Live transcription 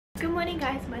Good morning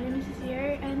guys, my name is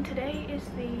Zio and today is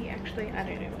actually I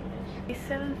don't know what it is,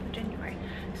 the 7th of January.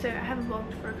 So I haven't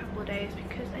vlogged for a couple of days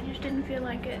because I just didn't feel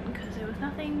like it because there was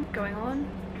nothing going on.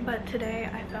 But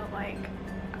today I felt like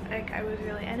I was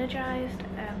really energized,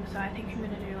 so I think I'm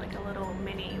going to do like a little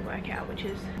mini workout, which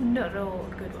is not at all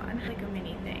a good one, like a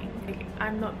mini thing. Like,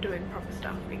 I'm not doing proper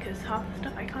stuff because half the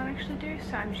stuff I can't actually do,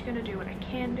 so I'm just going to do what I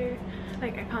can do.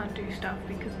 Like I can't do stuff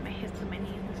because of my hips and my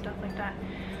knees and stuff like that.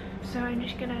 So I'm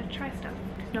just gonna try stuff.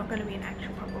 It's not gonna be an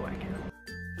actual proper workout.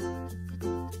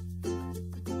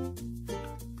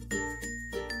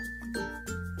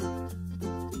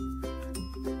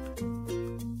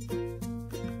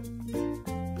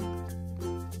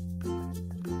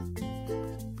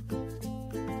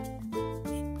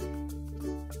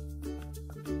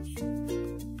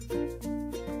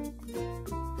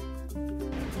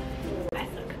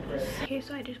 Okay,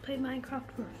 so I just played Minecraft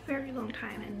for a very long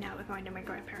time and now we're going to my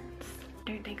grandparents.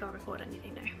 Don't think I'll record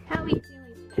anything though. How are you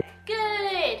feeling today?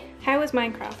 Good! How was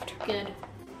Minecraft? Good.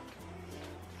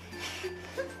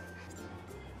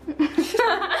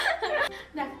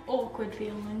 That awkward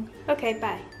feeling. Okay,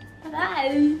 bye.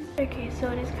 Bye. Okay, so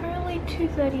it is currently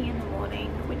 2:30 in the morning,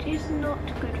 which is not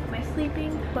good for my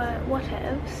sleeping, but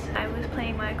whatevs. I was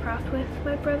playing Minecraft with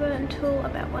my brother until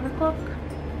about 1 o'clock.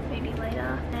 Maybe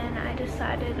later, and I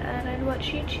decided that I'd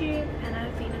watch YouTube, and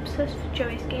I've been obsessed with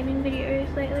Joey's gaming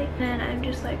videos lately, and I'm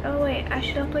just like, oh wait, I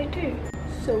should upload too.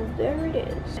 So there it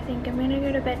is. I think I'm gonna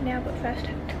go to bed now, but first I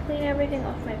have to clean everything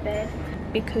off my bed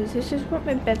because this is what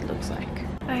my bed looks like.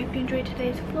 I hope you enjoyed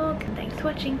today's vlog and thanks for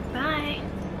watching. Bye.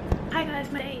 Hi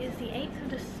guys, my day is the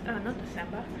 8th of not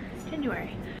December,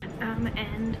 January.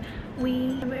 And I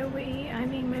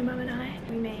mean my mum and I,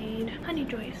 we made honey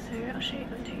joys, so I'll show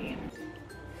them to you.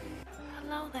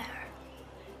 Hello there.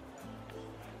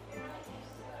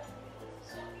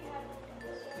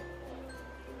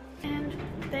 And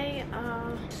they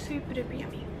are super duper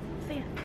yummy. See ya.